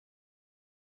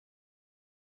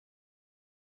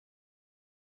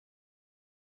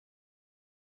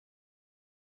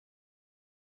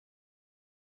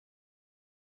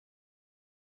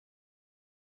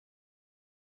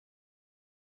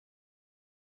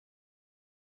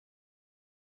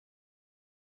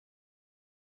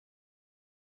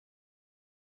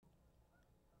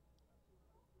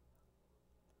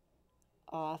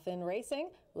Off and racing.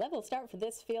 Level start for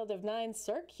this field of 9.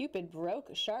 Sir Cupid broke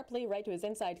sharply right to his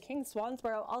inside. King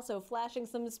Swansboro also flashing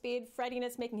some speed.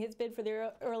 Freddiness making his bid for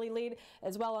the early lead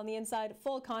as well on the inside.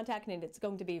 Full contact, and it's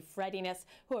going to be Freddiness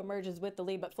who emerges with the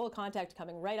lead, but Full Contact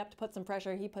coming right up to put some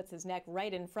pressure. He puts his neck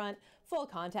right in front. Full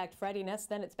Contact, Freddiness.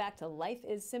 Then it's back to Life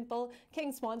is Simple.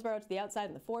 King Swansboro to the outside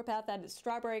in the 4-path. That is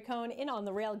Strawberry Cone in on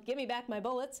the rail. Gimme Back My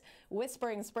Bullets.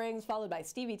 Whispering Springs followed by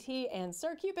Stevie T and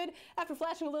Sir Cupid. After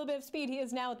flashing a little bit of speed, he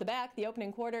is now at the back. The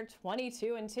opening quarter,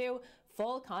 22-2.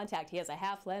 Full Contact. He has a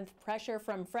half-length pressure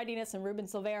from Freddiness and Ruben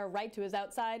Silvera right to his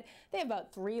outside. They have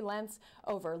about 3 lengths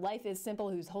over Life is Simple,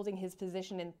 who's holding his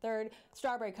position in third.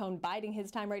 Strawberry Cone biding his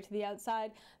time right to the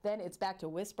outside. Then it's back to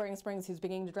Whispering Springs, who's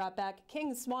beginning to drop back.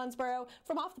 King Swansboro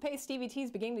from off the pace. Stevie T's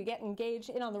beginning to get engaged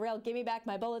in on the rail. Gimme Back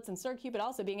My Bullets, and Sir Cupid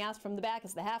also being asked from the back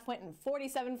as the half went in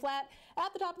 47 flat.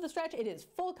 At the top of the stretch, it is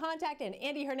Full Contact and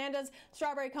Andy Hernandez.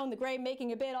 Strawberry Cone, the gray,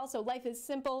 making a bid. Also Life is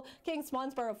Simple. King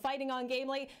Swansboro fighting on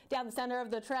gamely down the center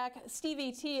of the track.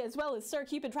 Stevie T as well as Sir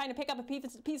Cupid trying to pick up a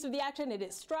piece of the action. It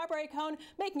is Strawberry Cone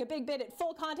making a big bid at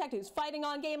Full Contact, who's fighting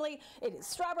on gamely. It is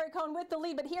Strawberry Cone with the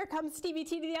lead, but here comes Stevie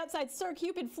T to the outside. Sir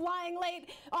Cupid flying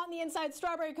late on the inside.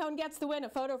 Strawberry Cone gets the win. A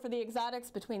photo for the exotics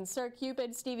between Sir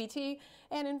Cupid, Stevie T,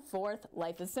 and in fourth,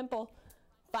 Life is Simple.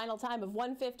 Final time of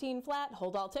 1:15 flat.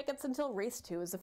 Hold all tickets until race 2 is